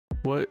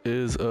What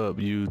is up,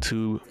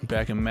 YouTube?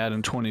 Back in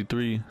Madden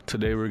 23.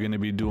 Today we're going to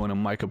be doing a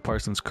Micah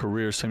Parsons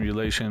career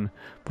simulation.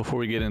 Before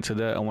we get into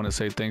that, I want to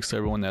say thanks to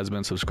everyone that's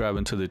been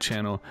subscribing to the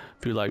channel.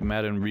 If you like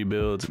Madden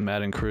rebuilds,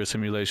 Madden career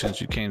simulations,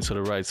 you came to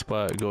the right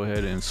spot. Go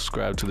ahead and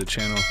subscribe to the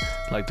channel,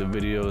 like the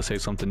video, say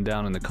something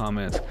down in the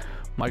comments.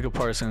 Micah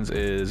Parsons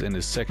is in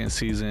his second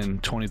season,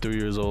 23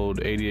 years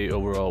old, 88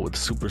 overall with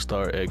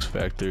Superstar X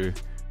Factor.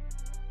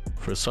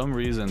 For some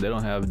reason, they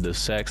don't have the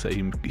sacks that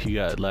he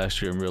got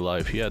last year in real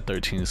life. He had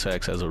 13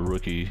 sacks as a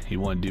rookie. He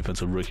won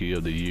Defensive Rookie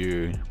of the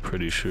Year,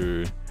 pretty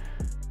sure.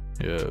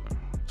 Yeah,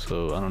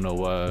 so I don't know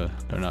why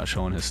they're not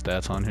showing his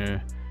stats on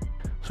here.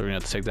 So we're gonna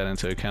have to take that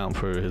into account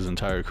for his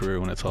entire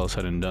career when it's all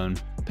said and done.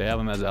 They have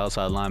him as an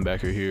outside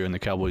linebacker here in the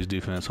Cowboys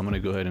defense. I'm gonna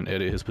go ahead and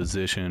edit his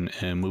position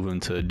and move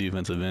him to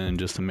defensive end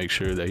just to make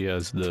sure that he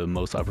has the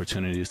most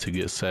opportunities to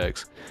get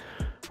sacks,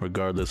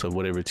 regardless of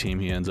whatever team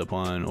he ends up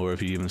on or if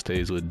he even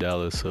stays with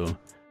Dallas. So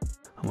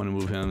I'm gonna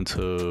move him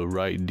to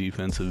right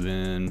defensive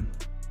end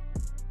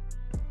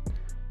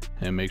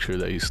and make sure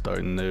that he's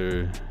starting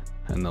there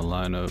in the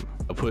lineup.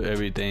 I put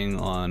everything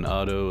on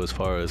auto as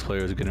far as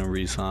players getting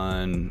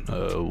re-signed,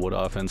 what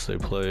offense they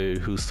play,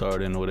 who's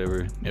starting,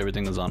 whatever.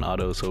 Everything is on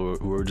auto, so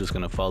we're just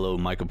gonna follow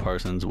Micah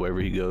Parsons wherever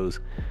he goes,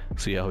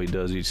 see how he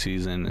does each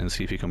season, and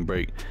see if he can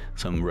break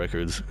some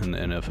records in the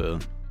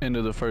NFL. End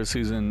of the first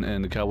season,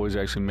 and the Cowboys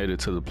actually made it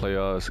to the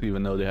playoffs,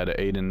 even though they had an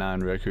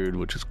 8-9 record,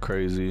 which is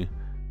crazy.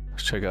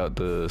 Let's check out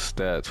the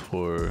stats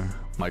for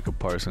Micah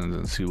Parsons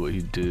and see what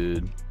he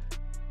did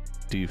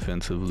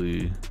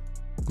defensively.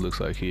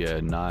 Looks like he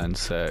had 9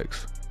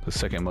 sacks, the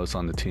second most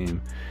on the team.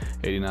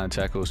 89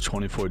 tackles,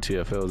 24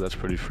 TFLs. That's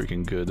pretty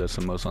freaking good. That's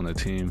the most on the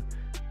team.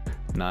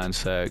 9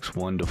 sacks,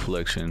 1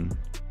 deflection,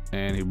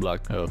 and he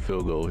blocked a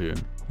field goal here.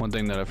 One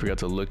thing that I forgot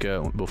to look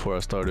at before I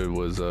started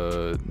was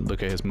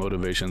look at his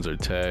motivations or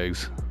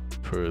tags.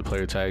 For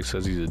player tags,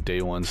 says he's a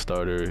day 1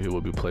 starter. He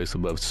will be placed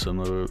above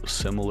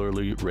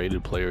similarly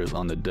rated players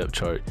on the depth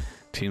chart.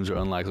 Teams are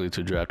unlikely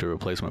to draft a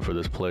replacement for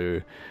this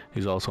player.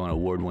 He's also an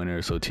award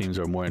winner, so teams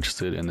are more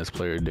interested in this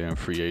player during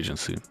free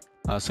agency.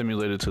 I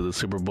simulated to the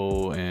Super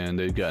Bowl and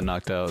they got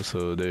knocked out,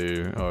 so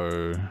they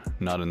are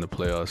not in the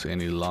playoffs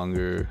any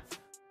longer.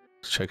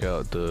 Let's check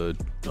out the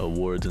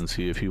awards and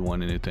see if he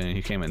won anything.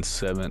 He came in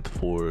 7th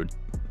for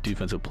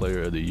Defensive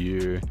Player of the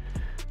Year,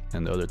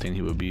 and the other thing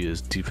he would be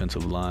is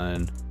defensive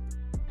line.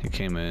 He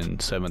came in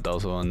 7th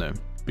also on there.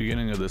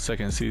 Beginning of the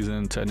second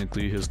season,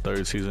 technically his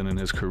 3rd season in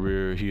his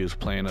career, he is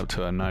playing up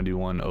to a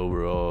 91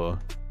 overall.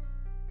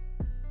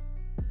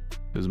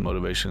 His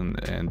motivation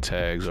and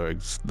tags are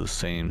the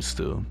same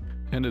still.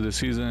 End of the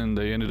season,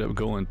 they ended up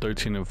going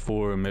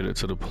 13-4 and made it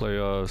to the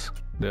playoffs.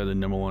 They're the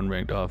 #1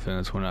 ranked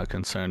offense. We're not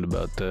concerned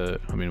about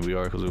that. I mean, we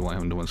are because we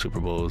want him to win Super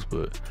Bowls,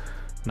 but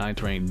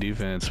 9th ranked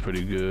defense,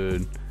 pretty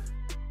good.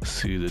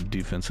 See the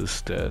defensive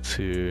stats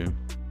here.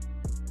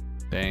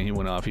 Dang, he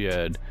went off. He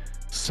had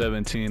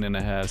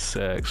 17.5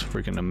 sacks,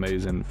 freaking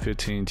amazing.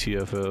 15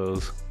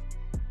 TFLs.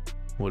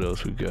 What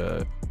else we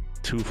got?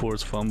 2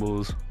 forced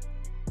fumbles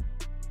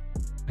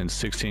in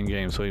 16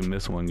 games, so he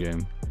missed 1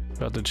 game.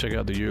 About to check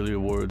out the yearly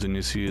awards, and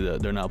you see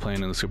that they're not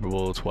playing in the Super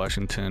Bowl. It's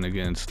Washington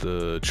against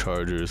the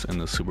Chargers in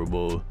the Super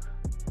Bowl.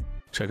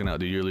 Checking out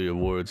the yearly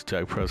awards,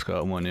 Dak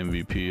Prescott won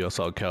MVP. I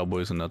saw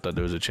Cowboys and I thought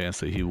there was a chance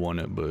that he won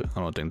it, but I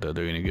don't think that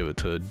they're gonna give it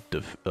to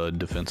a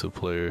defensive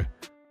player.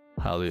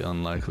 Highly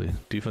unlikely.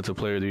 Defensive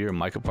Player of the Year,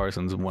 Micah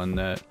Parsons won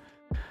that.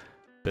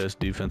 Best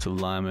defensive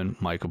lineman,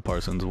 Micah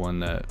Parsons won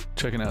that.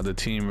 Checking out the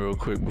team real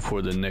quick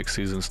before the next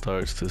season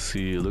starts to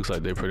see. It looks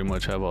like they pretty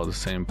much have all the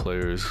same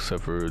players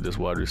except for this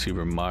wide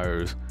receiver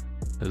Myers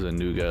is a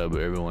new guy,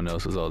 but everyone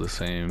else is all the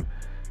same.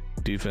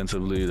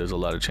 Defensively, there's a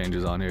lot of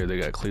changes on here. They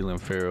got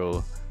Cleveland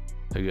Farrell.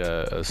 They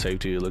got a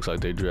safety. It looks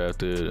like they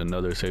drafted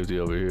another safety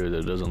over here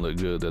that doesn't look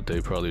good that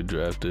they probably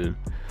drafted.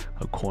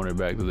 A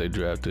cornerback that they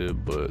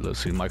drafted, but let's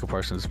see. Micah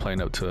Parsons is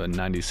playing up to a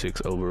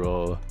 96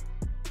 overall,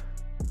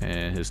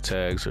 and his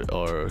tags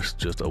are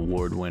just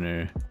award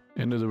winner.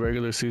 End of the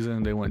regular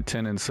season, they went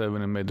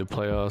 10-7 and made the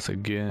playoffs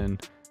again.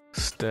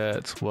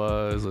 Stats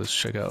wise, let's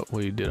check out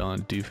what he did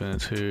on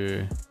defense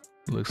here.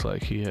 Looks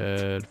like he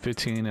had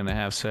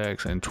 15.5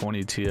 sacks and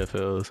 20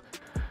 TFLs.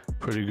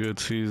 Pretty good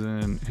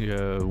season. He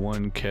had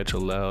 1 catch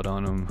allowed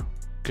on him.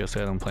 Guess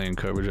they had him playing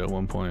coverage at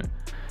one point,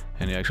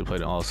 and he actually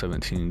played in all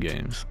 17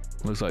 games.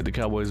 Looks like the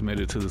Cowboys made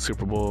it to the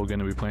Super Bowl. Going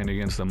to be playing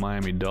against the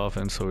Miami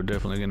Dolphins, so we're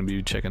definitely going to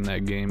be checking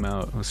that game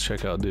out. Let's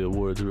check out the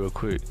awards real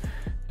quick.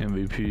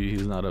 MVP,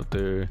 he's not up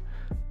there.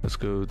 Let's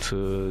go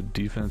to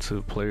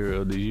Defensive Player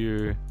of the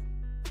Year.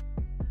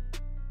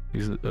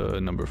 He's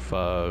number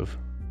 5.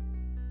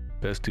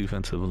 Best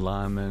defensive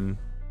lineman,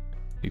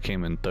 he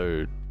came in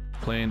 3rd.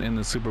 Playing in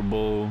the Super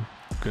Bowl,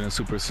 gonna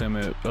super sim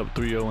it, up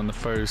 3-0 in the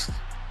first,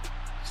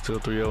 still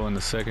 3-0 in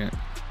the second.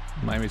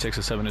 Miami takes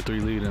a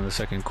 7-3 lead in the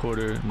second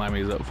quarter.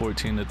 Miami is up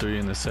 14-3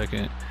 in the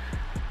second,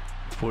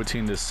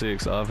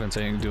 14-6. Offense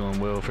ain't doing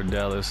well for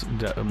Dallas.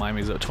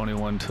 Miami's up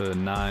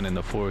 21-9 in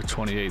the fourth,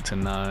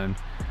 28-9.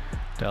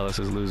 Dallas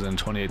is losing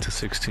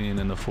 28-16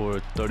 in the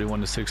fourth,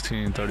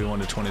 31-16,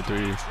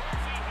 31-23.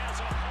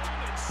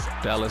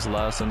 Dallas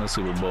lost in the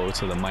Super Bowl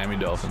to the Miami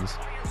Dolphins.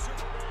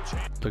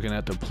 Looking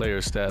at the player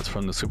stats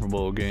from the Super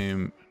Bowl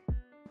game,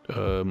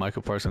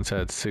 Micah Parsons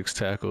had 6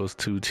 tackles,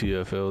 2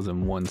 TFLs,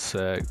 and 1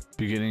 sack.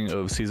 Beginning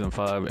of season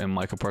 5 in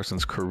Micah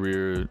Parsons'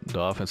 career,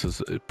 the offense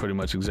is pretty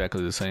much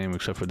exactly the same,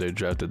 except for they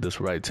drafted this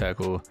right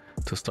tackle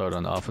to start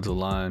on the offensive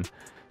line.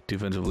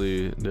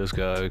 Defensively, this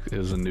guy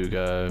is a new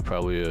guy,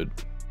 probably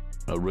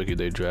a rookie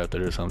they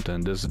drafted or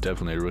something. This is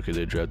definitely a rookie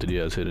they drafted. He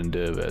has hidden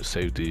dev at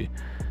safety.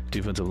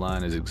 Defensive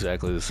line is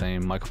exactly the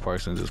same. Micah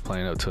Parsons is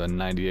playing up to a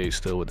 98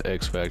 still with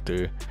X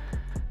Factor.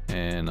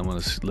 And I'm going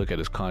to look at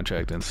his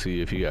contract and see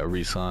if he got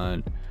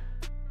re-signed.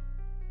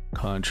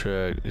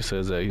 Contract, it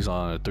says that he's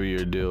on a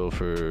 3-year deal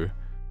for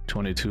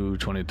 22,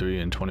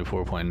 23, and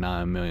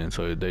 24.9 million.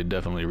 So they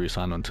definitely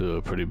re-signed him to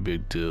a pretty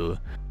big deal.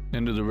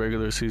 End of the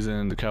regular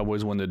season, the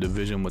Cowboys won the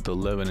division with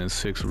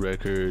 11-6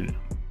 record,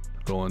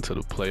 going to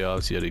the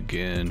playoffs yet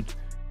again.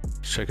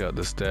 Check out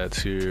the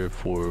stats here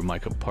for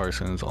Micah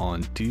Parsons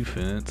on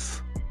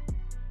defense.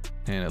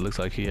 And it looks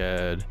like he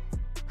had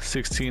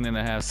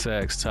 16.5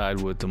 sacks,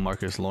 tied with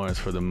DeMarcus Lawrence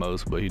for the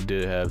most, but he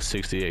did have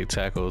 68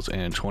 tackles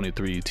and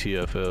 23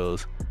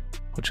 TFLs,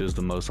 which is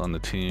the most on the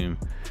team.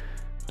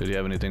 Did he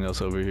have anything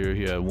else over here?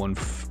 He had 1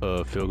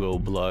 field goal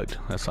blocked.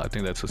 I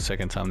think that's the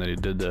second time that he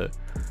did that.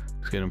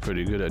 He's getting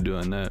pretty good at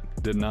doing that.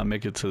 Did not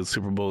make it to the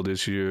Super Bowl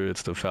this year.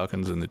 It's the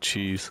Falcons and the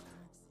Chiefs.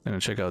 Gonna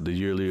check out the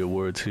yearly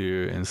awards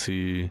here and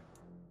see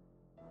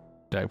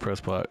Dak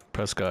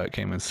Prescott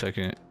came in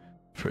second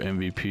for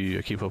MVP.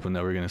 I keep hoping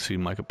that we're going to see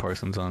Micah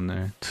Parsons on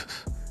there.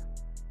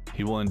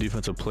 He won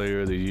Defensive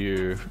Player of the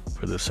Year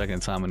for the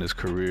second time in his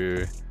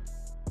career.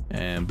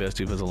 And Best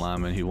Defensive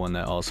Lineman, he won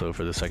that also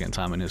for the second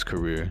time in his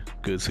career.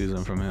 Good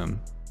season from him.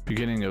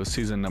 Beginning of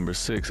season number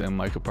 6 in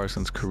Micah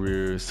Parsons'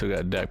 career, still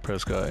got Dak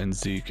Prescott and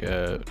Zeke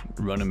at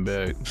running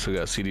back. Still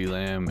got CeeDee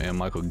Lamb and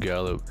Michael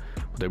Gallup.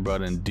 They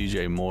brought in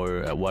DJ Moore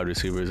at wide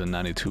receivers and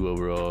 92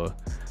 overall.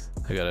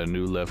 They got a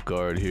new left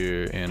guard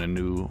here and a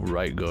new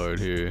right guard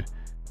here.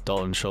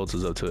 Dalton Schultz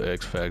is up to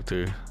X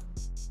Factor.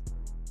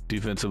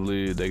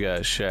 Defensively, they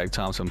got Shaq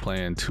Thompson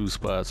playing 2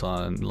 spots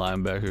on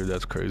linebacker.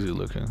 That's crazy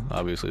looking.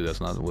 Obviously,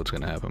 that's not what's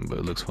going to happen, but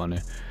it looks funny.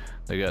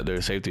 They got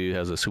their safety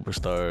has a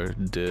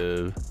superstar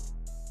div.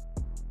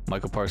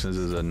 Micah Parsons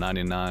is a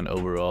 99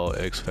 overall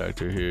X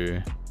Factor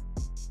here.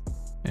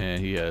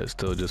 And he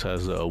still just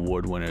has the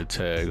award winner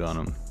tag on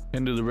him.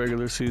 End of the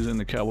regular season,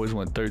 the Cowboys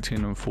went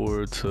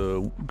 13-4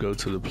 to go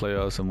to the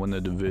playoffs and win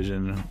the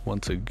division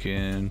once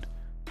again.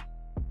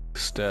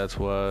 Stats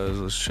wise,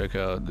 let's check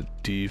out the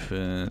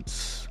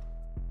defense.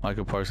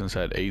 Micah Parsons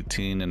had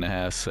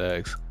 18.5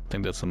 sacks. I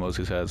think that's the most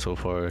he's had so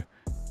far.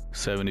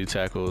 70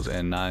 tackles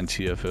and 9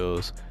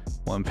 TFLs,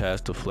 1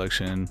 pass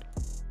deflection,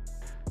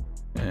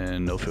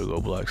 and no field goal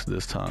blocks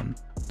this time.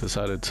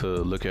 Decided to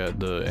look at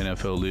the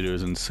NFL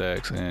leaders in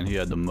sacks, and he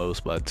had the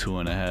most by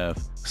 2.5.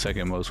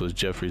 Second most was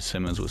Jeffrey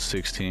Simmons with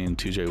 16.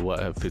 TJ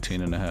Watt had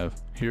 15.5.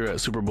 Here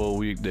at Super Bowl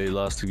week, they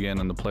lost again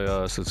in the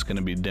playoffs. It's going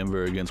to be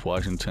Denver against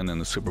Washington in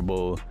the Super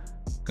Bowl.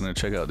 Gonna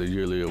check out the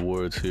yearly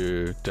awards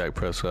here. Dak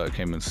Prescott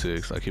came in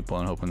 6th. I keep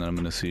on hoping that I'm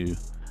gonna see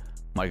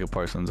Micah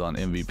Parsons on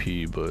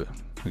MVP, but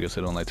I guess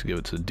I don't like to give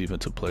it to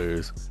defensive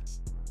players.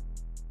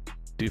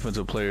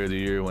 Defensive Player of the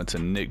Year went to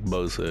Nick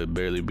Bosa.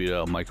 Barely beat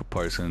out Micah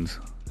Parsons,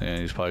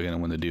 and he's probably gonna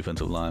win the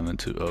defensive lineman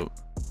too. Oh,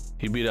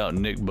 he beat out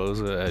Nick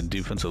Bosa at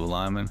defensive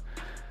lineman.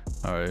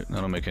 All right,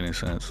 that don't make any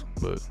sense,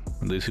 but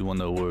at least he won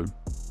the award.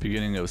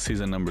 Beginning of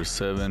season number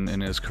 7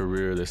 in his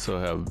career, they still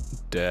have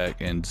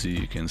Dak and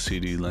Zeke and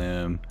CeeDee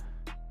Lamb.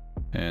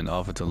 And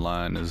offensive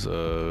line is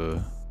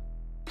still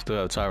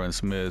have Tyron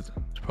Smith.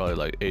 He's probably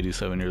like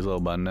 87 years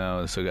old by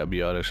now. They still got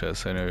Biotish at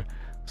center.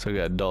 Still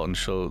got Dalton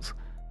Schultz.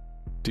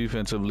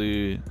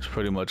 Defensively, it's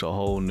pretty much a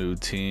whole new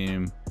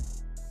team.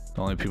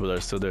 The only people that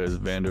are still there is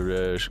Van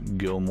Der Esch,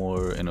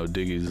 Gilmore, and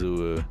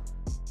Odigizua.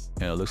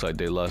 And it looks like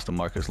they lost to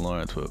Marcus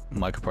Lawrence, but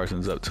Micah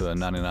Parsons up to a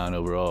 99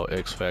 overall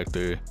X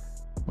Factor.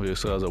 We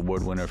still has an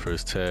award winner for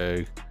his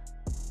tag.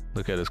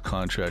 Look at his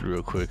contract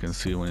real quick and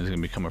see when he's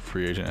going to become a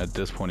free agent. At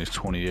this point, he's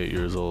 28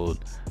 years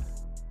old.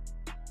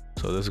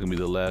 So this is going to be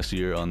the last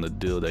year on the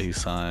deal that he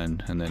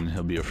signed, and then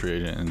he'll be a free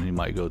agent, and he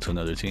might go to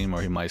another team,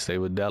 or he might stay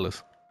with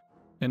Dallas.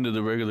 End of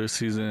the regular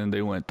season,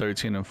 they went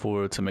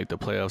 13-4 to make the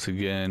playoffs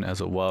again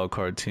as a wild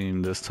card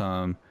team this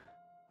time.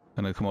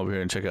 I'm going to come over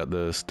here and check out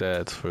the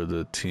stats for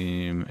the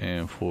team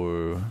and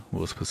for,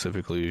 well,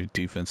 specifically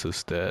defensive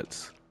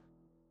stats.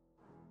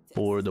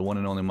 For the one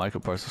and only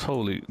Micah Parsons.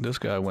 Holy, this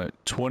guy went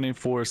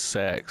 24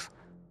 sacks,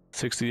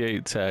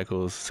 68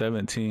 tackles,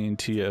 17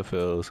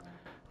 TFLs,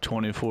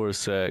 24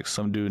 sacks.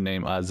 Some dude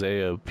named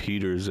Isaiah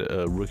Peters,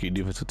 a rookie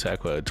defensive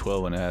tackle, had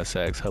 12.5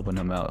 sacks, helping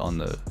him out in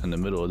the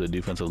middle of the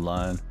defensive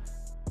line.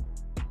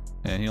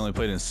 And he only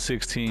played in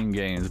 16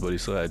 games, but he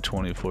still had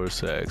 24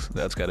 sacks.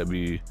 That's got to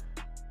be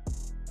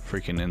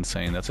freaking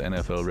insane. That's an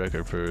NFL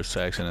record for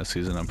sacks in a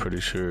season, I'm pretty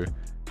sure.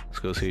 Let's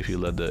go see if he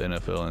led the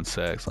NFL in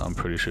sacks. I'm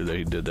pretty sure that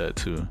he did that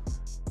too.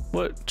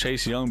 What?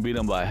 Chase Young beat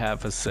him by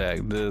half a sack.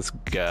 This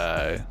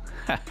guy.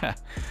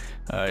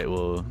 Alright,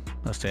 well,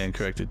 I stand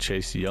corrected.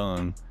 Chase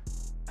Young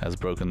has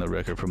broken the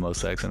record for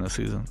most sacks in a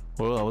season.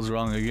 Well, I was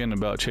wrong again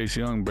about Chase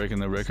Young breaking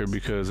the record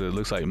because it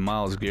looks like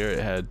Myles Garrett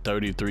had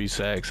 33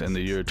 sacks in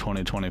the year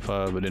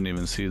 2025. I didn't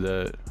even see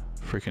that.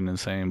 Freaking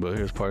insane. But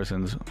here's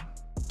Parsons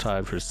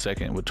tied for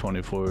second with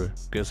 24.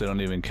 Guess they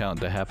don't even count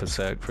the half a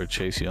sack for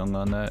Chase Young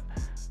on that.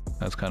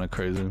 That's kind of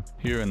crazy.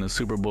 Here in the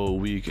Super Bowl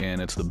week,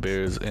 and it's the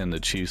Bears and the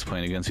Chiefs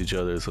playing against each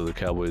other, so the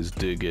Cowboys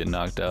did get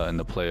knocked out in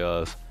the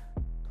playoffs.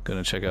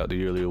 Gonna check out the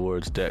yearly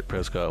awards. Dak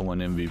Prescott won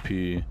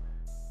MVP.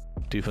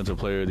 Defensive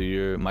Player of the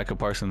Year. Micah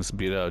Parsons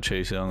beat out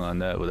Chase Young on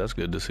that, but that's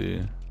good to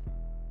see.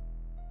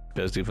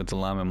 Best defensive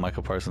lineman,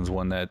 Micah Parsons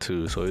won that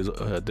too. So he's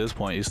at this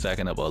point, he's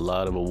stacking up a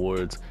lot of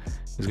awards.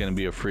 He's gonna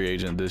be a free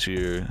agent this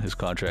year. His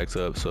contract's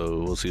up, so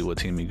we'll see what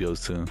team he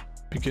goes to.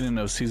 Beginning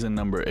of season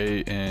number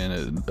 8, and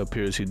it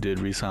appears he did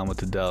re-sign with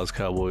the Dallas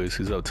Cowboys.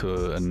 He's up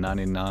to a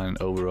 99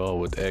 overall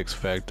with X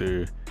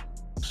Factor.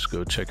 Just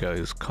go check out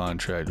his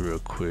contract real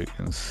quick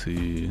and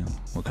see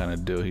what kind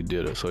of deal he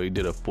did. So he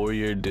did a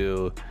 4-year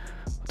deal,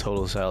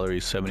 total salary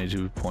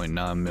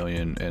 $72.9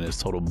 million, and his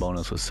total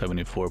bonus was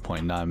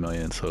 $74.9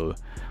 million. So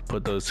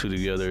put those two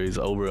together, he's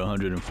over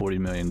 $140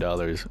 million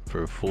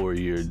for a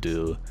 4-year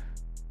deal.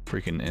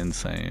 Freaking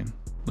insane.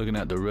 Looking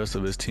at the rest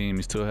of his team,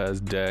 he still has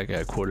Dak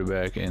at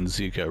quarterback and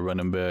Zeke at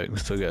running back. He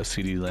still got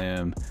CeeDee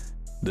Lamb.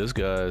 This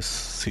guy's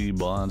C.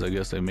 Bonds, I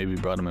guess they maybe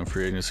brought him in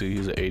free agency.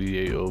 He's an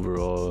 88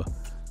 overall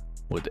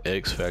with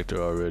X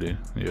Factor already.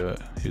 Yeah,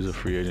 he's a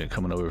free agent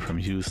coming over from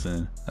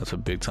Houston. That's a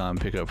big time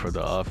pickup for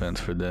the offense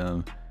for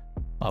them.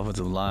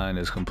 Offensive line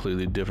is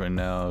completely different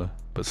now.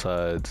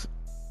 Besides,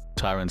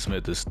 Tyron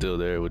Smith is still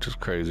there, which is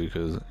crazy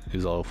because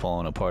he's all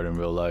falling apart in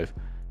real life.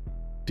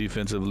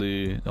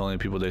 Defensively, the only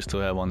people they still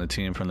have on the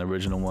team from the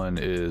original one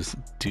is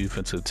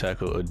defensive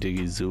tackle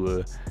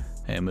Odigizua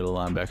and middle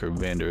linebacker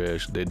Van Der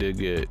Esch. They did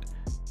get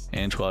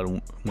Antoine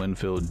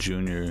Winfield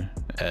Jr.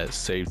 at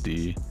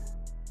safety,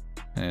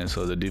 and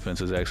so the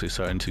defense is actually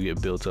starting to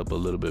get built up a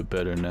little bit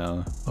better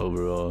now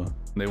overall.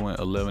 They went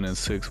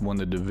 11-6, won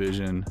the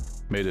division,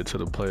 made it to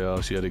the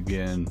playoffs yet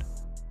again.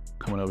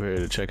 Coming over here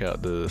to check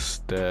out the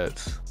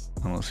stats.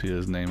 I don't see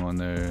his name on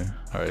there.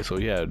 All right, so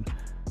he had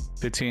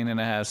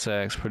 15.5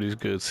 sacks, pretty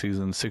good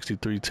season,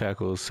 63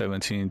 tackles,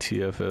 17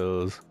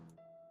 TFLs,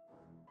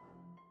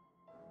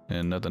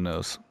 and nothing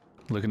else.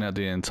 Looking at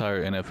the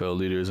entire NFL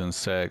leaders in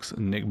sacks,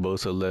 Nick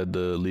Bosa led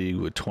the league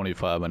with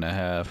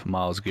 25.5,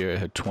 Myles Garrett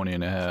had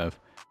 20.5,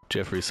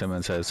 Jeffrey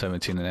Simmons had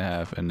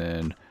 17.5, and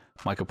then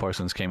Micah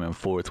Parsons came in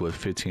 4th with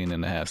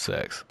 15.5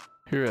 sacks.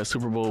 Here at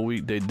Super Bowl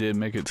week, they did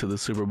make it to the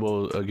Super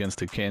Bowl against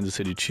the Kansas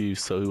City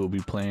Chiefs, so he will be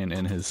playing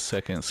in his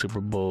 2nd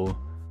Super Bowl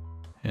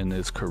in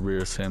his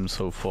career sim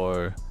so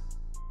far.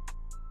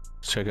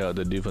 Check out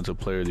the Defensive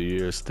Player of the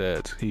Year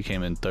stats. He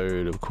came in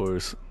 3rd, of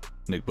course.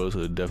 Nick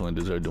Bosa definitely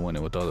deserved to win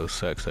it with all those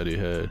sacks that he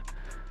had.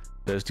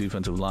 Best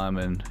defensive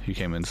lineman, he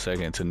came in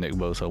 2nd to Nick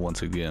Bosa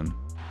once again.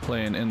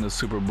 Playing in the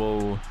Super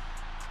Bowl,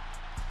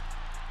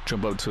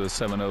 jump up to a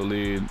 7-0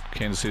 lead.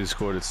 Kansas City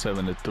scored at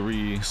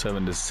 7-3,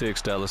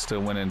 7-6. Dallas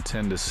still winning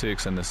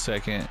 10-6 in the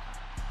second.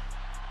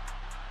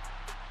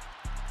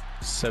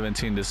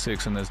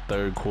 17-6 in the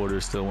 3rd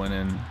quarter, still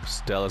winning.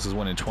 Dallas is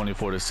winning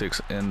 24-6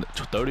 and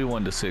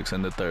 31-6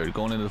 in the 3rd.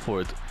 Going into the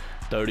 4th,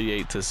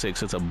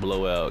 38-6. It's a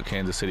blowout.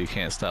 Kansas City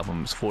can't stop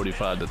them. It's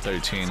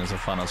 45-13 is the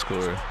final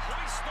score.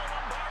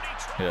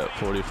 Yeah,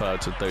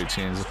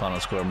 45-13 is the final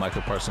score. Micah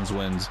Parsons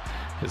wins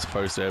his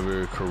first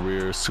ever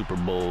career Super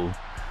Bowl.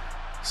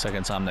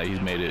 2nd time that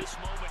he's made it.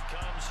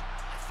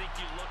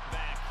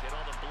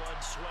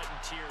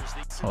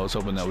 I was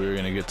hoping that we were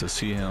gonna get to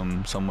see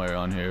him somewhere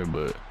on here,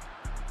 but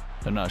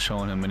they're not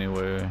showing him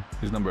anywhere.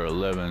 He's number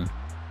 11.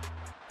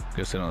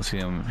 Guess they don't see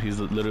him. He's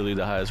literally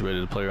the highest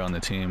rated player on the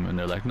team, and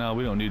they're like, no,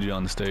 we don't need you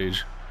on the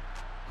stage.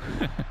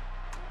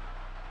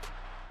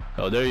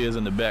 Oh, there he is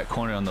in the back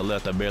corner on the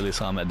left. I barely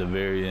saw him at the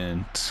very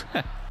end.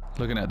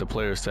 Looking at the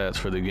player stats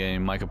for the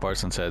game, Micah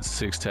Parsons had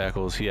 6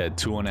 tackles. He had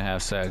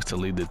 2.5 sacks to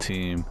lead the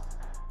team.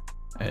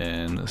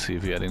 And let's see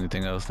if he had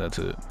anything else. That's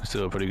it.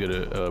 Still a pretty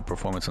good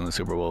performance in the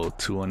Super Bowl.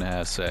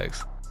 2.5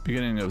 sacks.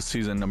 Beginning of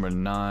season number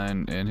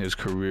 9 in his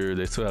career,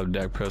 they still have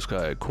Dak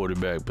Prescott at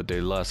quarterback, but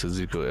they lost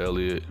Ezekiel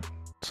Elliott.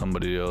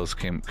 Somebody else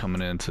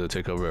coming in to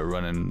take over at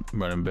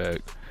running back.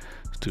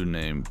 This dude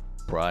named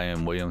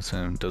Brian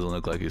Williamson. Doesn't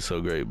look like he's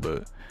so great,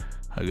 but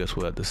I guess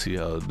we'll have to see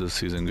how this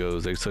season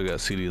goes. They still got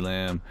CeeDee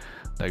Lamb.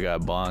 That guy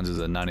Bonds is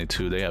at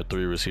 92. They have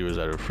 3 receivers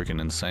that are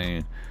freaking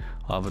insane.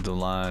 Offensive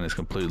line is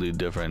completely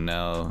different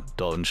now.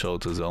 Dalton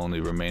Schultz is the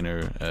only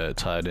remainer at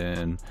tight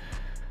end.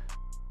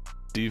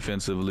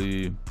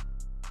 Defensively,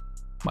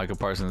 Micah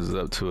Parsons is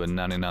up to a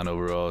 99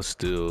 overall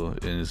still,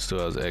 and it still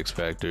has X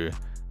Factor.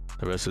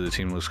 The rest of the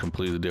team was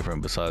completely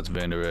different besides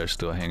Van Der Esch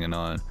still hanging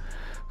on.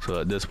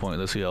 So at this point,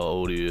 let's see how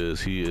old he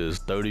is. He is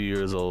 30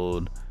 years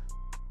old.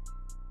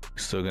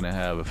 He's still going to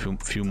have a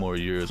few more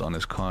years on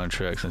his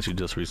contract since he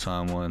just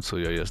re-signed one. So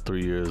yeah, he has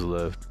 3 years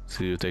left.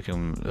 See if they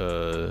can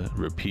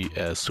repeat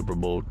as Super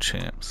Bowl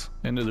champs.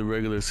 End of the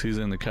regular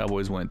season, the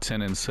Cowboys went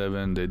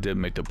 10-7. They did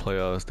make the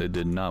playoffs. They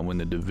did not win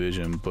the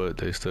division, but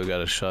they still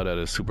got a shot at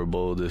a Super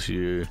Bowl this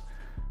year.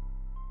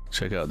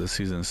 Check out the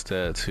season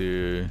stats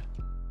here.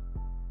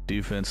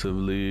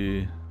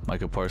 Defensively,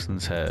 Micah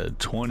Parsons had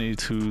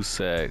 22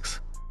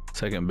 sacks,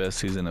 second best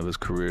season of his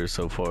career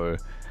so far.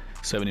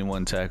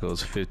 71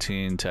 tackles,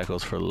 15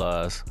 tackles for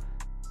loss.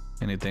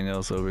 Anything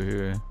else over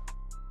here?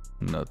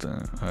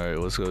 Nothing. All right,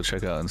 let's go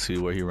check out and see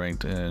where he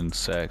ranked in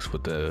sacks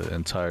with the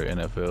entire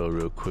NFL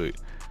real quick.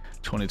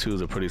 22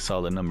 is a pretty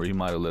solid number. He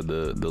might have led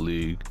the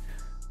league.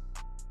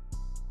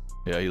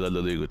 Yeah, he led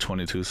the league with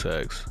 22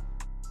 sacks.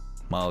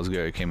 Myles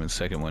Garrett came in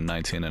second with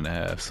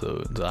 19.5,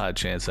 so there's a high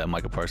chance that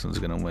Micah Parsons is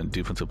going to win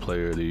Defensive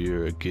Player of the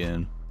Year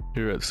again.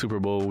 Here at Super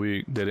Bowl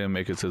week, they didn't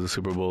make it to the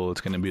Super Bowl.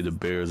 It's going to be the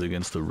Bears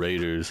against the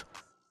Raiders.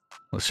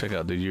 Let's check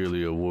out the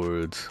yearly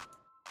awards.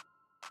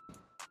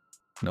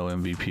 No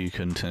MVP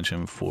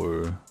contention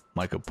for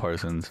Micah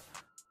Parsons.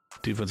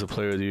 Defensive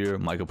Player of the Year,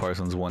 Micah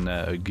Parsons won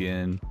that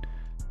again.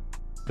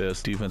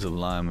 Best defensive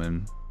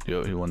lineman, he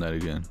won that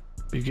again.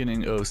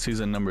 Beginning of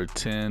season number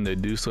 10, they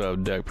do still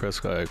have Dak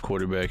Prescott at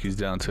quarterback. He's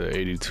down to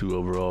 82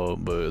 overall,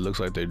 but it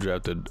looks like they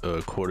drafted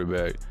a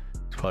quarterback.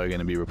 He's probably going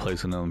to be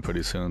replacing him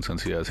pretty soon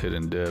since he has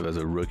hidden dev as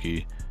a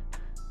rookie.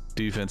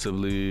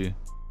 Defensively,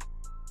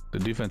 the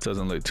defense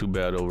doesn't look too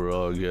bad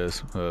overall, I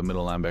guess.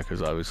 Middle linebacker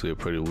is obviously a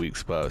pretty weak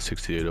spot,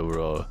 68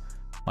 overall.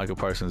 Micah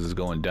Parsons is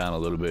going down a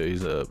little bit.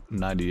 He's a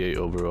 98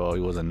 overall.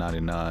 He was a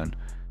 99.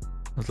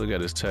 Let's look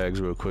at his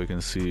tags real quick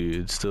and see.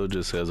 It still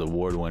just says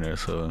award winner,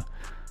 so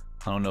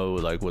I don't know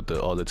like what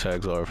all the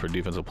tags are for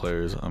defensive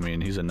players. I mean,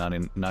 he's a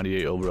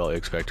 98 overall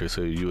X Factor,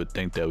 so you would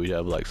think that we'd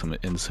have like some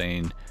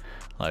insane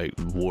like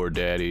War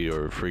Daddy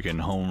or freaking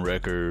home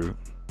wrecker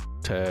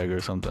tag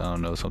or something. I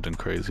don't know, something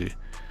crazy.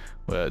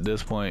 But at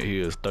this point, he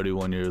is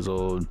 31 years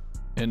old.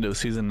 End of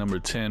season number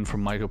 10 for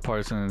Micah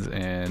Parsons,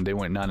 and they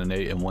went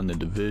 9-8 and won the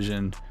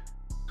division.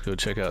 Let's go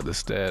check out the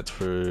stats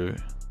for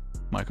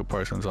Micah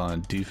Parsons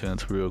on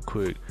defense real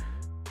quick.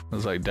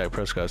 Looks like Dak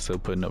Prescott's still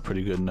putting up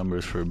pretty good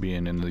numbers for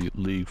being in the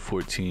league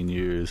 14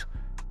 years.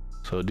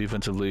 So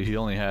defensively, he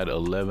only had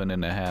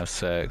 11.5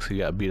 sacks. He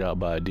got beat out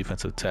by a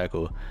defensive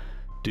tackle.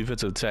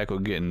 Defensive tackle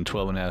getting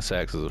 12.5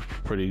 sacks is a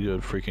pretty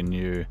good freaking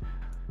year.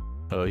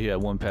 He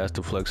had one pass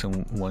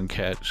deflection, one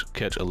catch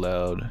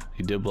allowed.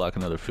 He did block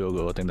another field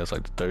goal. I think that's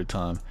like the third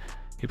time.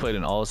 He played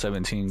in all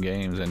 17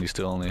 games and he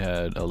still only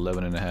had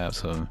 11.5.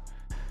 So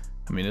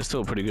I mean, it's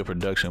still pretty good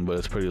production, but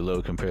it's pretty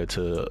low compared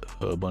to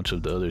a bunch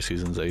of the other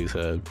seasons that he's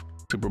had.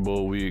 Super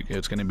Bowl week,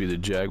 it's going to be the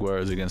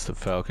Jaguars against the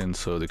Falcons,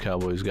 so the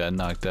Cowboys got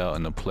knocked out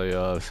in the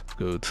playoffs. Let's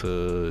go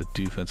to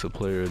Defensive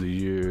Player of the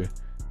Year.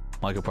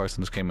 Micah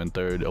Parsons came in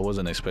third. I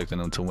wasn't expecting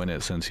him to win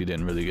it since he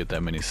didn't really get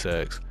that many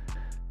sacks.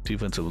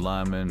 Defensive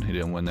lineman, he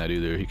didn't win that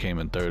either. He came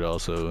in third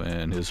also,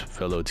 and his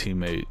fellow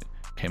teammate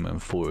came in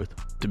fourth.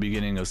 The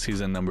beginning of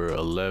season number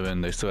 11,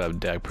 they still have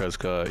Dak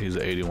Prescott. He's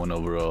an 81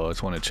 overall. I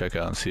just want to check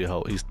out and see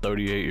how he's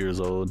 38 years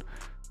old.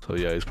 So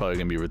yeah, he's probably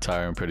gonna be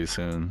retiring pretty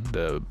soon.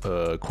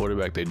 The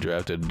quarterback they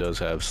drafted does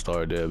have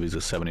star dev. He's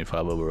a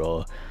 75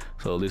 overall.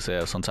 So at least they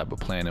have some type of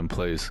plan in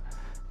place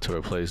to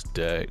replace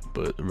Dak.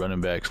 But running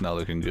back's not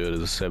looking good.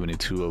 It's a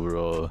 72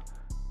 overall.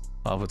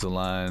 Offensive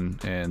line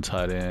and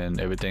tight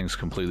end, everything's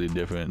completely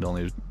different.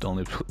 The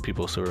only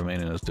people still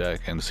remaining is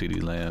Dak and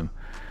CeeDee Lamb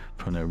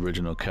from the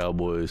original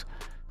Cowboys.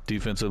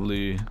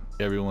 Defensively,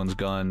 everyone's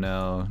gone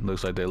now.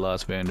 Looks like they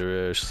lost Van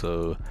Der Esch,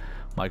 so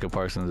Micah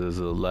Parsons is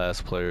the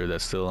last player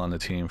that's still on the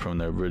team from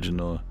the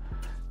original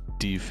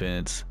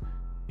defense.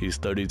 He's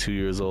 32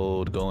 years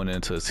old, going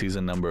into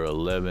season number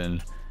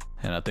 11,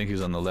 and I think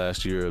he's on the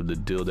last year of the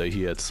deal that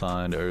he had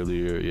signed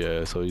earlier.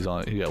 Yeah, so he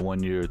got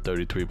 1 year,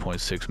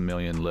 33.6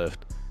 million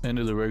left. End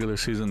of the regular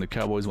season, the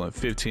Cowboys went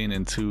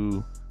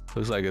 15-2.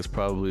 Looks like it's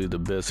probably the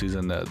best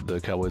season that the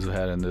Cowboys have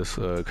had in this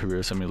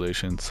career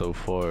simulation so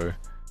far.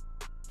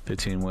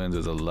 15 wins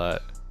is a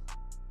lot.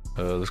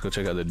 Let's go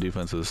check out the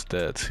defensive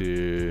stats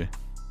here.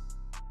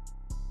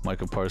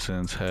 Micah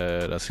Parsons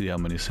had, I see how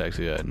many sacks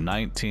he had,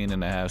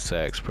 19.5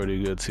 sacks.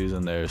 Pretty good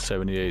season there.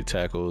 78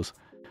 tackles,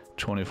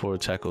 24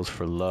 tackles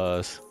for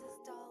loss.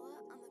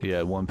 He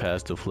had one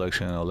pass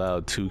deflection,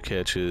 allowed 2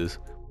 catches,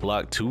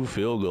 blocked 2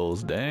 field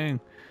goals. Dang.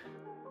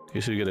 He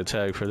should get a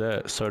tag for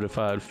that.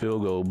 Certified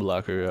field goal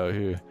blocker out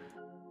here.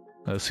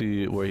 Let's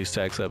see where he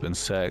stacks up in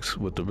sacks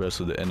with the rest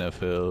of the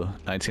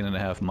NFL.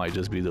 19.5 might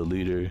just be the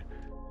leader.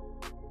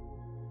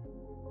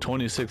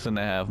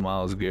 26.5,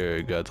 Myles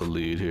Garrett got the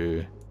lead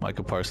here.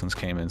 Micah Parsons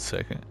came in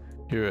second.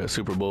 Here at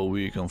Super Bowl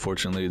week,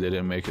 unfortunately, they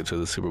didn't make it to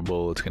the Super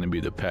Bowl. It's going to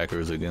be the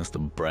Packers against the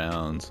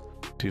Browns.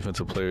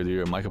 Defensive Player of the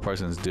Year, Micah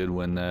Parsons did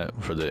win that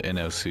for the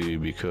NFC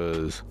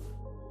because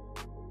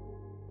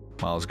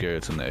Myles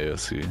Garrett's in the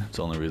AFC. It's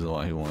the only reason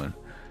why he won.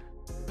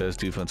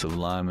 Best defensive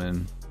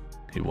lineman,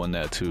 he won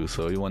that too.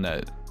 So he won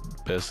that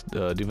best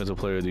defensive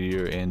player of the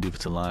year and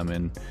defensive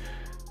lineman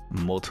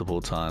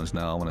multiple times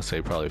now. I want to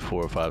say probably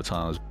 4 or 5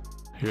 times.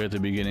 Here at the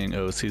beginning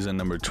of season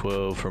number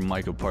 12 for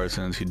Micah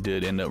Parsons, he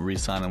did end up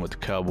re-signing with the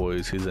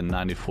Cowboys. He's a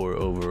 94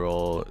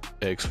 overall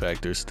X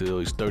Factor still.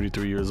 He's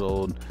 33 years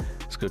old.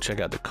 Let's go check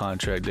out the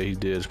contract that he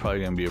did. It's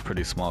probably going to be a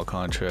pretty small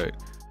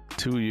contract.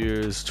 2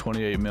 years,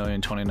 28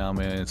 million, 29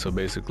 million. So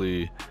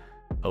basically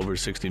over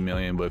 60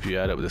 million, but if you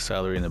add up the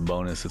salary and the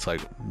bonus, it's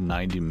like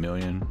 90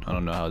 million. I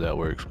don't know how that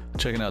works.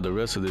 Checking out the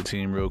rest of the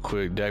team real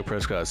quick. Dak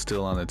Prescott's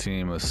still on the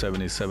team, a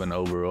 77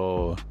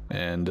 overall,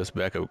 and this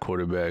backup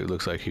quarterback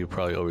looks like he'll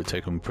probably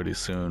overtake him pretty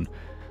soon.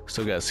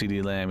 Still got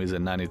CD Lamb, he's a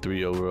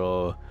 93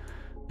 overall,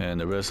 and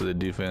the rest of the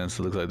defense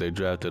looks like they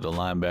drafted a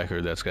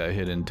linebacker that's got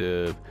hidden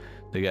depth.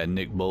 They got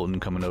Nick Bolton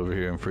coming over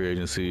here in free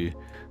agency.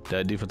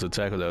 That defensive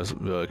tackle that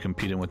was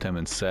competing with him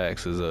in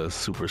sacks is a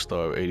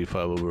superstar,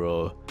 85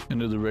 overall.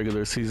 Into the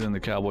regular season, the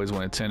Cowboys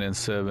went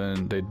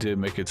 10-7. They did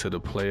make it to the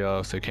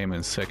playoffs. They came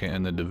in second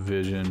in the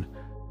division.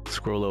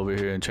 Scroll over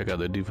here and check out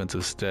the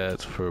defensive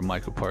stats for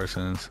Micah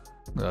Parsons.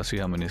 I'll see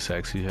how many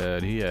sacks he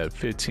had. He had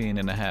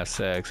 15.5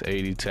 sacks,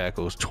 80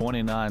 tackles,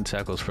 29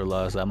 tackles for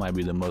loss. That might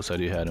be the most that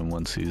he had in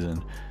one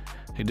season.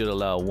 He did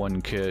allow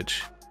one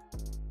catch.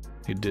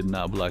 He did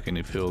not block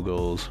any field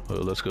goals.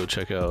 But let's go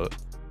check out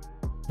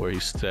where he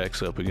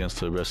stacks up against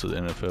the rest of the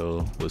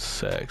NFL with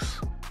sacks.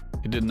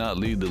 He did not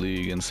lead the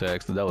league in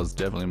sacks. That was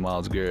definitely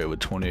Myles Garrett with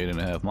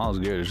 28.5. Myles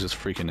Garrett is just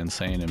freaking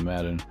insane in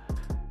Madden.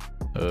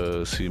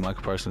 See,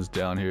 Micah Parsons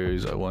down here.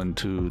 He's at 1,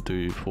 2,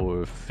 3, 4,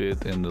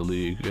 5th in the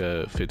league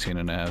at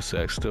 15.5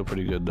 sacks. Still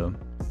pretty good though.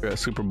 We're at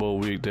Super Bowl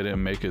week. They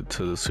didn't make it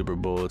to the Super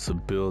Bowl. It's the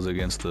Bills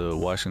against the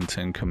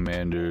Washington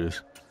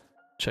Commanders.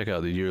 Check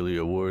out the yearly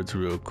awards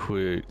real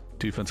quick.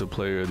 Defensive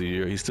Player of the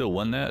Year. He still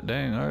won that?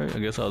 Dang, all right. I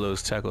guess all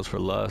those tackles for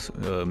loss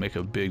make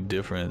a big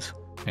difference.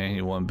 And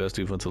he won Best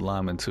Defensive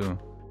Lineman too.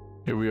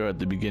 Here we are at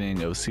the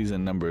beginning of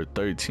season number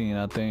 13,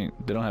 I think.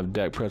 They don't have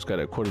Dak Prescott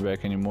at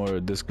quarterback anymore.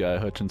 This guy,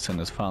 Hutchinson,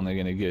 is finally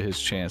going to get his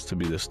chance to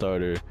be the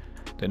starter.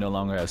 They no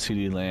longer have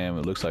CD Lamb.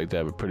 It looks like they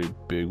have a pretty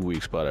big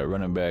weak spot at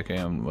running back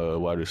and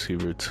wide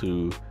receiver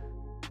too.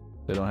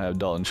 They don't have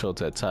Dalton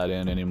Schultz at tight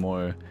end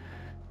anymore.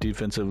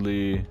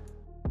 Defensively,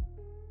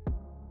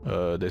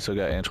 they still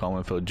got Antoine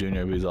Winfield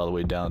Jr., but he's all the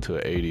way down to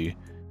an 80.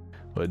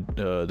 But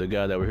the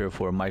guy that we're here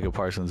for, Micah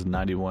Parsons,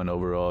 91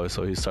 overall,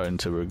 so he's starting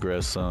to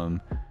regress some.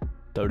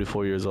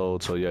 34 years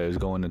old, so yeah, he's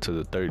going into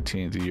the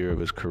 13th year of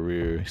his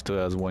career. He still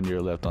has 1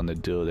 year left on the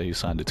deal that he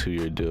signed, a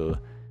 2-year deal.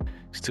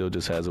 Still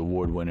just has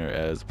award winner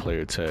as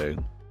player tag.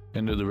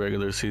 Into the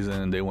regular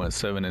season, they went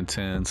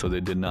 7-10, so they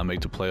did not make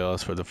the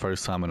playoffs for the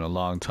first time in a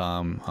long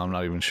time. I'm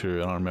not even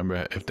sure. I don't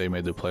remember if they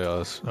made the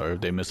playoffs or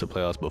if they missed the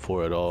playoffs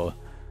before at all.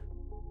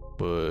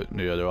 But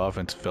yeah, their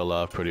offense fell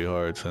off pretty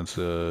hard since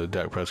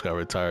Dak Prescott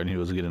retired and he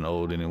was getting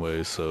old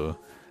anyway, so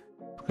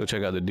go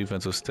check out the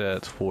defensive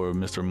stats for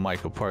Mr.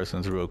 Micah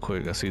Parsons real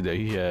quick. I see that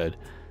he had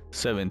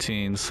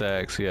 17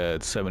 sacks, he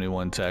had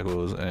 71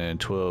 tackles and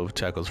 12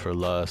 tackles for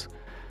loss,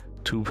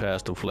 2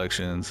 pass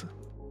deflections.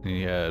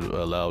 He had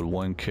allowed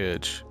 1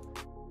 catch,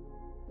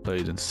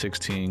 played in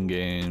 16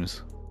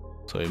 games,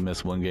 so he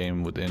missed 1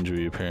 game with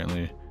injury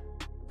apparently.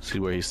 See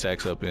where he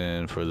stacks up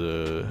in for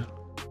the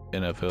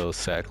NFL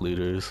sack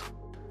leaders.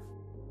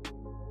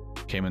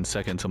 Came in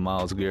second to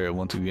Myles Garrett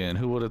once again.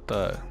 Who would have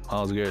thought?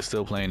 Myles Garrett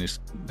still playing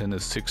in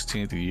his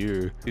 16th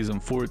year.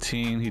 Season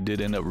 14, he did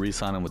end up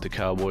re-signing with the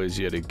Cowboys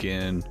yet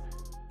again.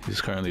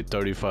 He's currently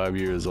 35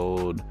 years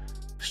old.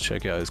 Let's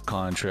check out his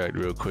contract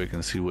real quick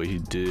and see what he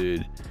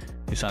did.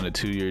 He signed a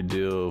 2-year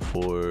deal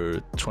for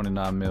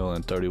 29 mil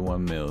and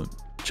 31 mil.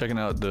 Checking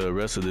out the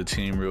rest of the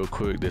team real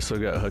quick. They still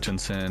got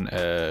Hutchinson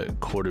at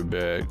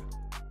quarterback.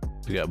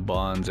 We got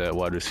Bonds at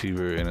wide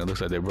receiver, and it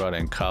looks like they brought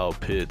in Kyle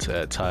Pitts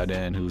at tight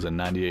end, who's a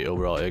 98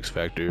 overall X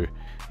Factor,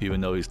 even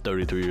though he's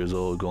 33 years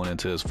old going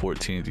into his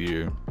 14th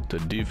year. The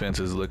defense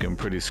is looking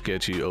pretty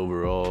sketchy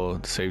overall.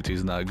 The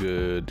safety's not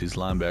good. These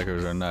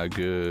linebackers are not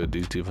good.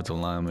 These defensive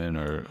linemen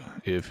are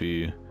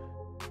iffy.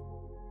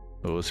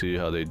 But we'll see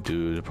how they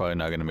do. They're probably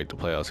not going to make the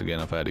playoffs again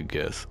if I had to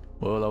guess.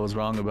 Well, I was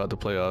wrong about the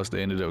playoffs.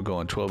 They ended up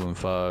going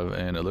 12-5,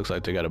 and it looks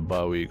like they got a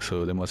bye week,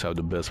 so they must have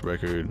the best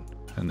record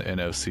in the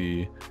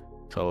NFC.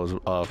 So I was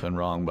off and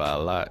wrong by a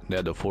lot. They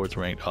had the 4th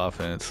ranked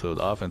offense, so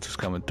the offense is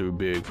coming through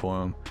big for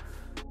them.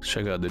 Let's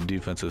check out the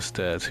defensive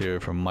stats here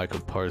from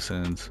Micah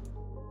Parsons.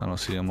 I don't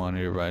see him on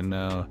here right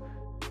now.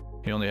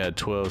 He only had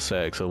 12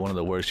 sacks, so one of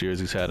the worst years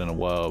he's had in a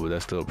while, but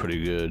that's still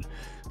pretty good.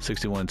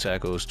 61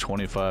 tackles,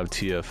 25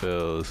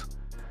 TFLs.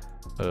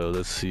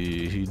 Let's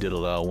see, he did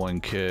allow 1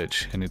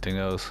 catch. Anything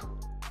else?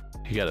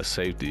 He got a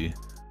safety.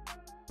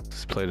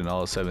 He's played in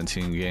all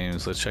 17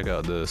 games. Let's check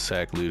out the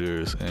sack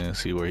leaders and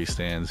see where he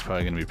stands.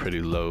 Probably going to be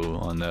pretty low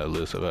on that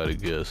list if I had to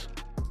guess.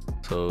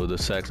 So the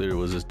sack leader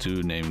was this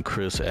dude named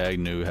Chris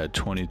Agnew, had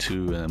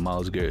 22, and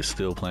Myles Garrett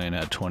still playing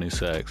at 20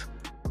 sacks.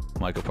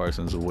 Micah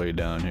Parsons is way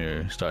down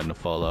here, starting to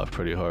fall off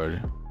pretty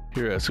hard.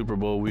 Here at Super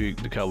Bowl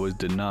week, the Cowboys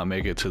did not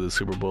make it to the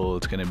Super Bowl.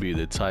 It's going to be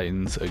the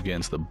Titans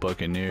against the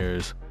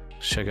Buccaneers.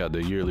 Let's check out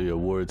the yearly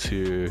awards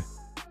here.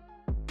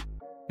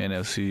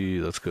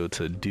 NFC, let's go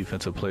to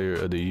Defensive Player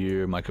of the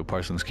Year. Micah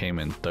Parsons came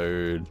in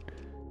 3rd.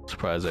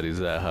 Surprised that he's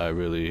that high,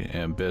 really.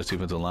 And Best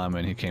Defensive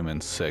Lineman, he came in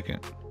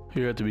 2nd.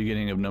 Here at the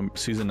beginning of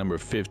season number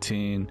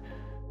 15,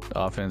 the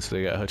offense,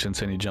 they got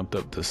Hutchinson. He jumped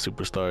up to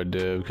superstar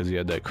dev because he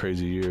had that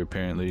crazy year,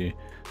 apparently.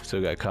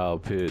 Still got Kyle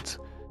Pitts.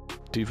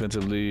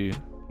 Defensively,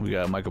 We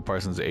got Micah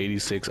Parsons,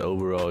 86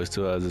 overall. He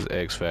still has his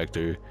X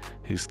factor.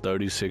 He's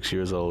 36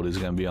 years old. He's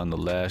going to be on the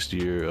last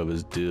year of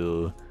his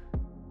deal.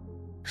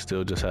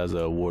 Still just has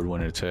an award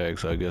winner tag,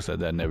 so I guess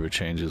that never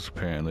changes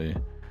apparently.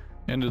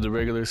 End of the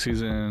regular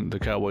season, the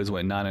Cowboys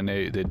went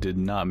 9-8. They did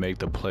not make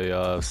the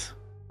playoffs.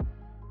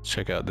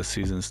 Check out the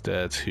season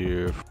stats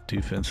here.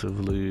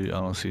 Defensively, I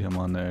don't see him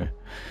on there.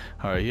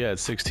 All right, he had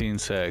 16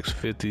 sacks,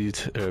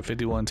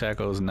 51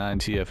 tackles, 9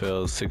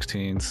 TFLs,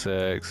 16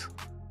 sacks.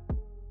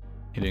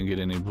 He didn't get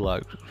any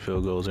blocked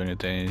field goals or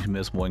anything. He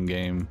missed one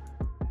game.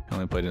 He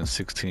only played in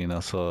 16.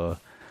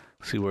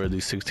 See where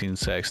these 16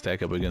 sacks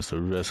stack up against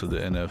the rest of the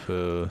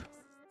NFL.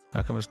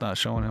 How come it's not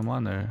showing him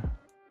on there?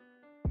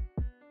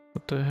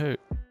 What the heck?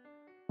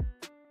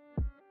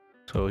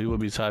 So he would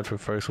be tied for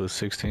first with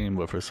 16,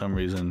 but for some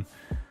reason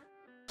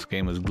this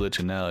game is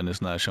glitching out and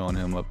it's not showing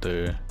him up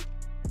there.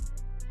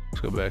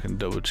 Let's go back and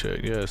double check.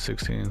 Yeah,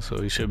 16.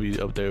 So he should be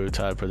up there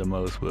tied for the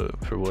most,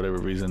 but for whatever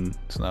reason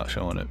it's not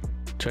showing it.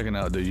 Checking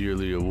out the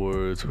yearly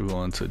awards, we're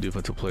going to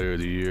Defensive Player of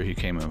the Year. He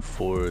came in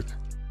 4th.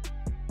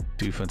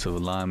 Defensive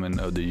Lineman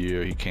of the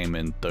Year, he came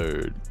in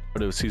 3rd.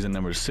 Part of season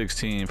number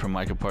 16 for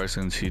Micah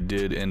Parsons, he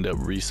did end up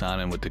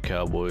re-signing with the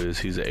Cowboys.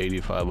 He's an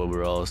 85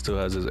 overall, still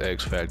has his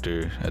X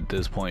factor. At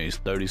this point, he's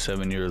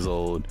 37 years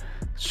old.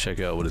 Let's check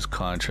out what his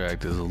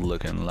contract is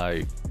looking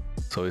like.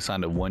 So he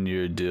signed a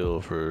 1-year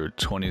deal for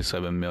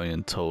 $27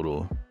 million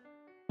total.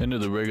 End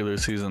of the regular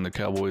season, the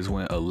Cowboys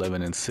went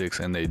 11-6,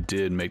 and they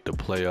did make the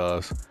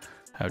playoffs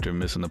after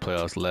missing the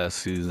playoffs last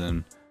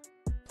season.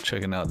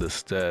 Checking out the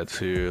stats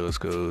here. Let's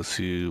go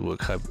see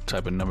what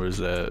type of numbers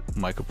that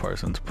Micah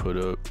Parsons put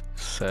up.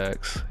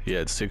 Sacks, he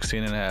had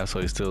 16.5, so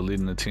he's still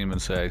leading the team in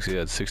sacks. He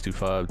had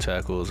 65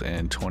 tackles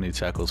and 20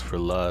 tackles for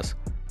loss.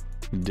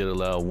 He did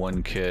allow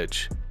 1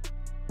 catch.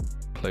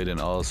 Played in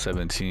all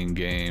 17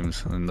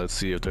 games, and let's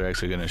see if they're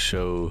actually going to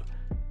show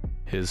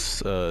his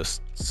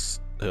sacks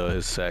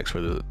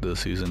for the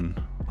season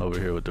over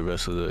here with the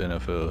rest of the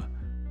NFL.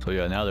 So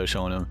yeah, now they're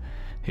showing him.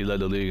 He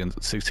led the league in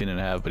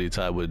 16.5, but he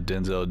tied with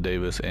Denzel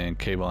Davis and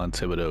Kayvon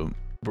Thibodeau.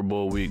 Super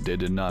Bowl week, they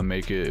did not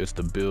make it. It's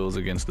the Bills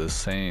against the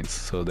Saints,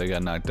 so they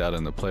got knocked out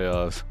in the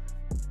playoffs.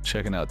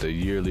 Checking out the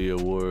yearly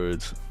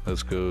awards.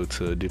 Let's go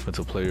to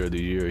Defensive Player of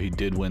the Year. He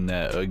did win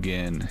that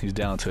again. He's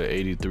down to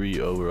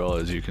 83 overall,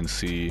 as you can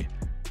see.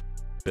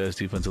 Best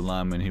defensive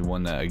lineman, he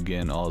won that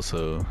again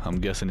also. I'm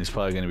guessing he's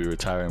probably going to be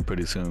retiring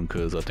pretty soon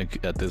because I think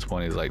at this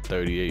point he's like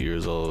 38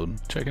 years old.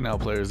 Checking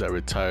out players that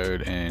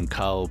retired, and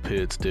Kyle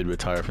Pitts did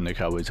retire from the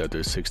Cowboys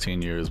after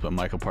 16 years, but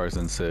Micah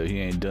Parsons said he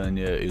ain't done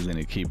yet. He's going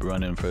to keep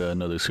running for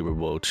another Super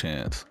Bowl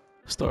chance.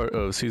 Start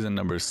of season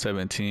number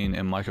 17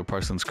 in Micah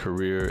Parsons'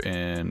 career,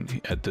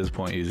 and at this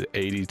point he's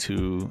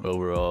 82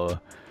 overall.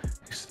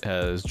 He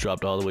has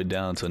dropped all the way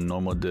down to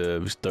normal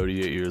dev. He's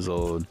 38 years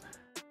old.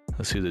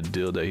 Let's see the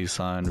deal that he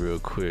signed real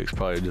quick. It's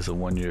probably just a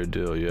 1-year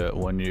deal. Yeah,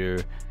 1 year,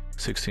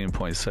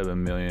 $16.7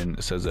 million.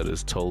 It says that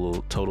his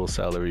total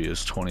salary is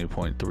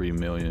 $20.3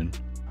 million.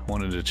 I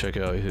wanted to check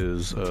out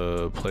his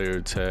player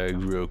tag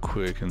real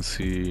quick and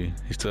see.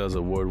 He still has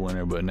award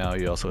winner, but now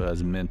he also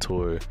has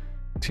mentor.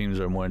 Teams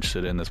are more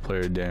interested in this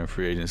player during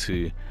free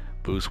agency.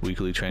 Boost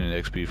weekly training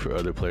XP for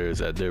other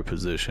players at their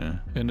position.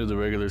 End of the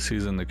regular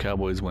season, the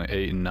Cowboys went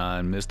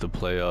 8-9, missed the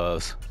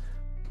playoffs.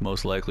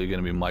 Most likely going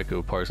to be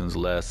Micah Parsons'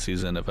 last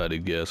season, if I had to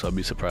guess. I'll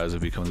be surprised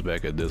if he comes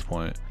back at this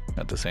point.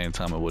 At the same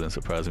time, it wouldn't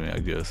surprise me, I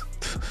guess.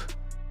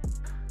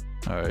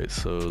 All right,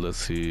 so let's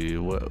see.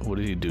 What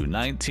did he do?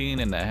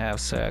 19.5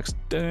 sacks.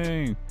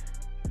 Dang.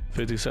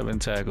 57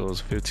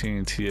 tackles,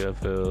 15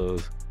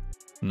 TFLs,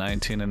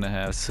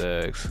 19.5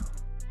 sacks.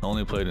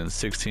 Only played in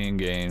 16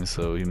 games,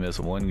 so he missed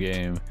 1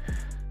 game.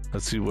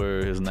 Let's see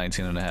where his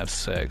 19.5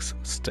 sacks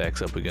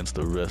stacks up against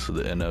the rest of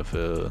the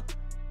NFL.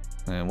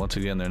 And once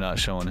again, they're not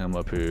showing him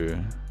up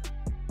here.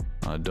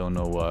 I don't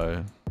know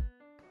why,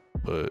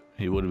 but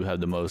he would have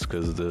had the most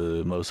because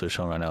the most they're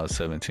showing right now is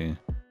 17.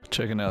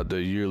 Checking out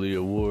the yearly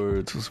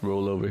awards. Let's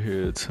roll over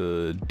here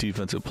to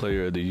Defensive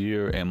Player of the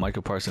Year, and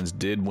Micah Parsons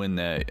did win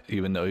that,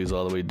 even though he's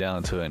all the way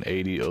down to an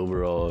 80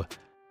 overall.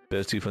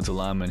 Best defensive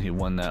lineman, he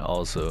won that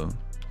also.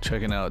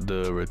 Checking out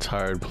the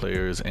retired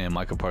players, and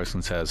Micah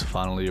Parsons has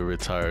finally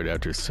retired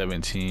after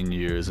 17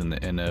 years in the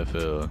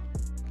NFL.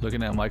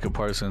 Looking at Micah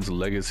Parsons'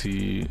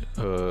 legacy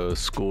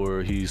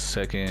score, he's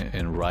second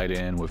in right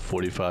end with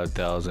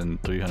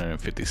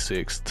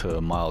 45,356 to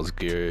Myles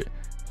Garrett.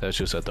 That's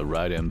just at the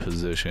right end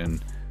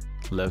position.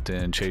 Left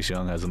end, Chase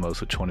Young has the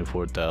most with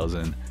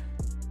 24,000.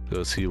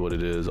 Go see what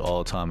it is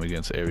all time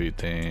against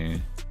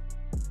everything.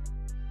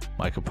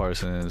 Micah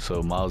Parsons,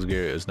 so Myles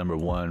Garrett is number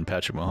 1,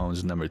 Patrick Mahomes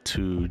is number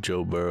 2,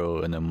 Joe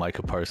Burrow, and then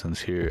Micah Parsons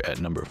here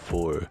at number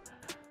 4.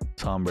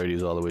 Tom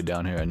Brady's all the way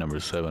down here at number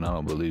 7. I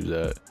don't believe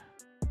that.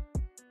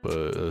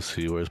 But let's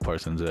see, where's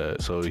Parsons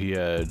at? So he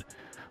had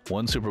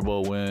 1 Super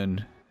Bowl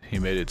win. He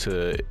made it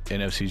to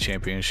NFC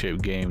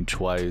Championship game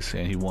twice,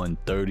 and he won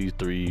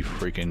 33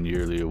 freaking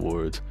yearly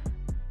awards.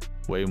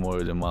 Way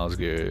more than Myles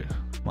Garrett.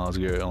 Myles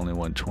Garrett only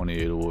won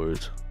 28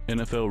 awards.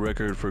 NFL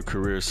record for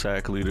career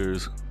sack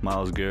leaders.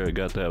 Myles Garrett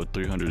got that with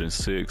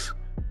 306.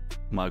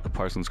 Micah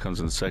Parsons comes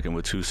in second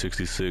with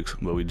 266,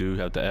 but we do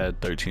have to add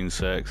 13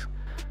 sacks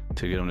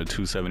to get him to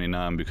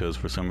 279 because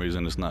for some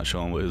reason it's not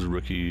showing what his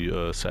rookie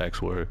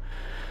sacks were.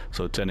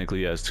 So technically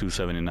he has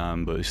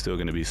 279, but he's still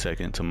going to be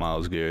second to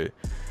Myles Garrett.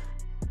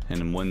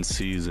 And in one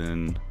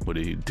season, what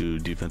did he do?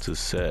 Defensive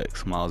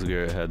sacks. Myles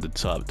Garrett had the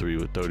top 3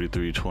 with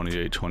 33,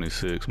 28,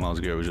 26. Myles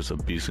Garrett was just a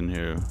beast in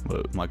here,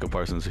 but Micah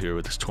Parsons here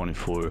with his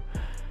 24.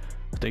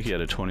 I think he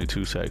had a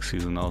 22 sack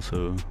season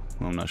also.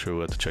 I'm not sure.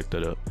 We'll have to check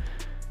that up.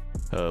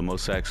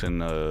 Most sacks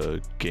in a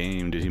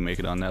game, did he make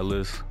it on that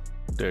list?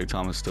 Derek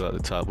Thomas still at the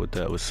top with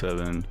that with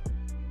 7.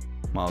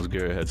 Myles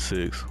Garrett had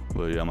 6,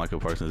 but yeah, Micah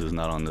Parsons is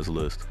not on this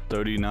list.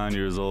 39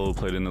 years old,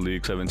 played in the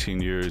league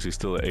 17 years. He's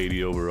still at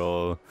 80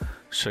 overall.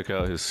 Check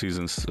out his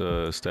season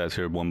stats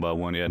here one by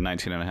one. He had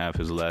 19.5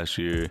 his last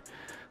year.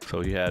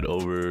 So he had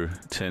over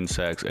 10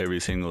 sacks every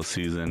single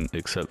season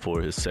except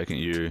for his second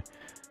year.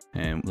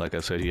 And like I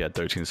said, he had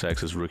 13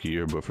 sacks his rookie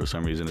year, but for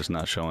some reason it's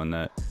not showing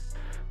that.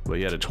 But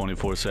he had a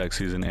 24 sack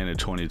season and a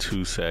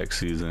 22 sack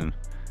season.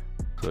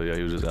 So yeah,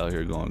 he was just out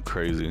here going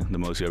crazy. The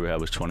most he ever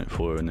had was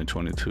 24 and then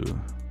 22.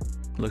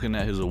 Looking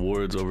at his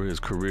awards over his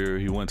career,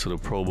 he went to the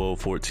Pro Bowl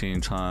 14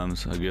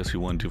 times. I guess he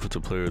won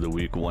Defensive Player of the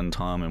Week 1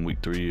 time in week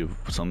 3 of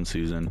some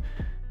season.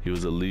 He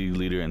was a league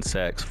leader in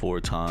sacks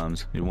 4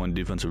 times. He won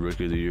Defensive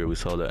Rookie of the Year. We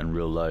saw that in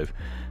real life.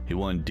 He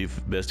won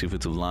Best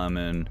Defensive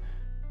Lineman.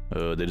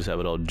 They just have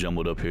it all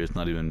jumbled up here. It's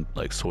not even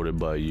like sorted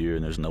by year,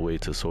 and there's no way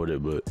to sort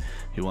it, but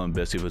he won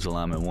Best Defensive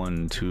Lineman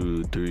 1,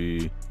 2,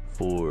 3,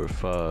 4,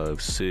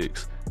 5,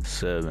 6,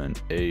 7,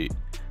 8,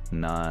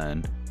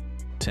 9,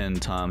 10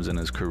 times in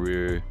his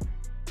career.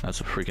 That's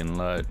a freaking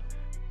lot.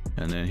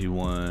 And then he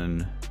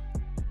won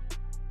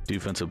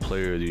Defensive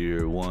Player of the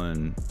Year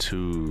 1,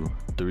 2,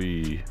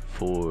 3,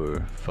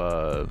 4,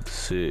 5,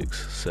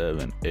 6,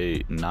 7,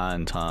 8,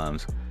 9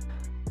 times.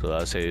 So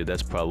I say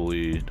that's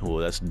probably, well,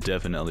 that's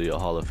definitely a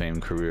Hall of Fame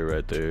career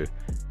right there.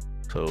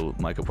 So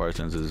Micah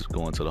Parsons is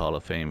going to the Hall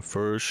of Fame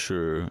for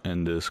sure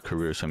in this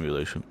career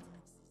simulation.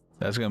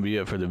 That's going to be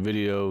it for the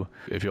video.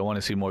 If y'all want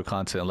to see more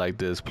content like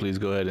this, please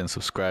go ahead and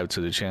subscribe to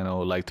the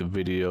channel, like the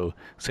video,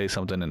 say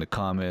something in the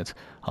comments.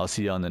 I'll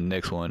see you on the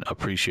next one.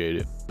 Appreciate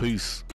it. Peace.